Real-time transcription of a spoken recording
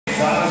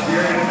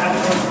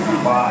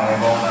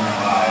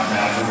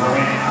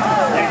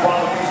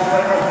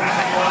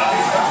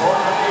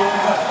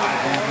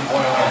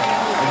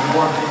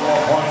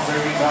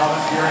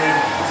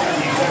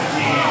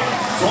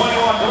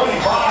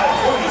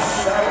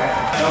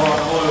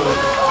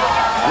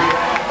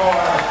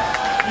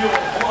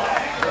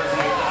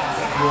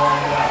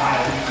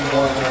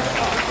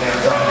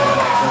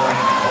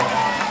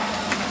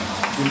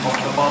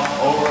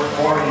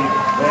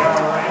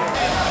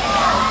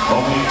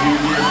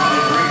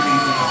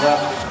lines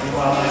up.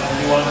 Meanwhile,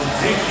 971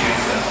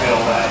 continues to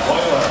fill that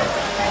boiler.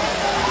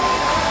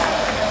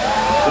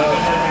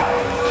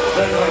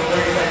 There's like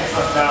 30 seconds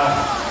left now.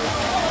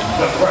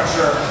 The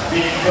pressure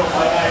being filled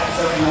by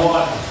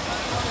 971.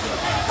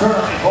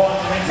 Currently pulling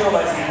the midfield.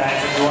 I see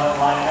 971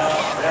 lining up.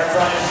 They're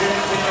trying to shoot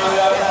continually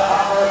out of that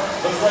hopper.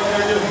 Looks like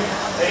they're doing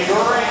a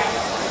great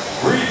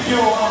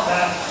refuel on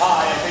that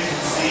high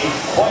efficiency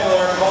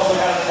boiler. We've also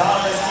got an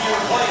autonomous gear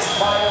replaced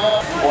by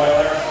the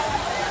boiler.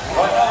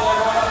 But now they're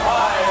going up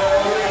high.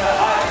 They're doing a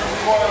high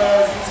efficiency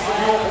boiler as you can see the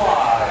fuel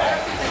fly.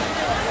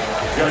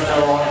 Just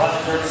over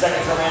 130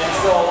 seconds remaining.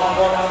 Still a lot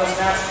going on in this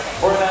match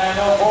for the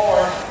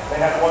 904.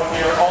 They have one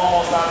gear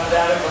almost on the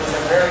data, but it's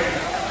a very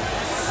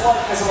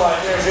slight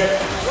misaligned airship.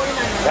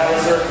 That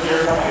reserve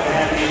gear coming in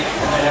handy,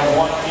 and they have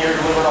one gear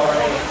delivered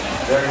already.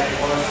 They're getting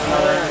close to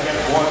another to get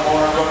one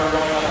more rotor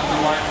going on the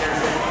blue line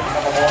airship. A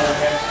couple more to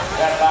get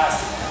that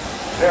last,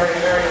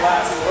 very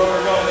last rotor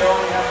going. They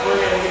only have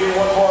three, and they give you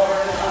one more for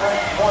this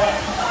point.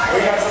 We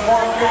got some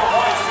more fuel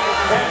points.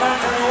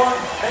 10-9-31,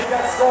 make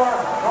that score.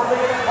 Or they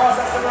get in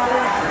process in the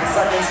remaining 3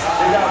 seconds.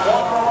 We got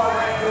one robot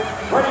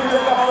ready to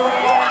pick up on the red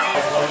lines.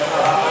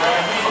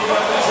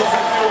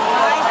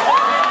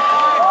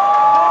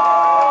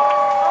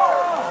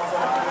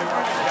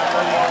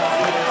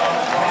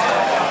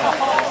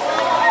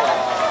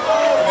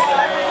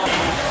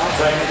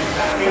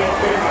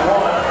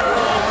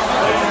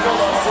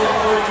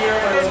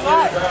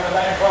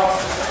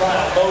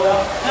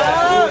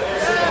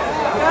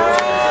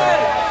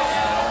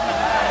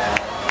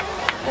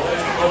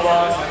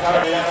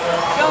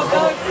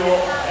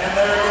 And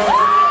there goes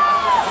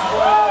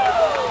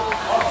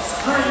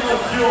upstream of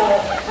fuel.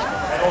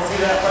 And we'll see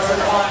that pressure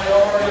climb. They're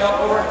already up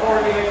over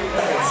 48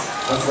 seconds.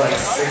 Looks like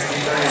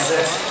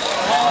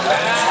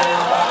 60-36.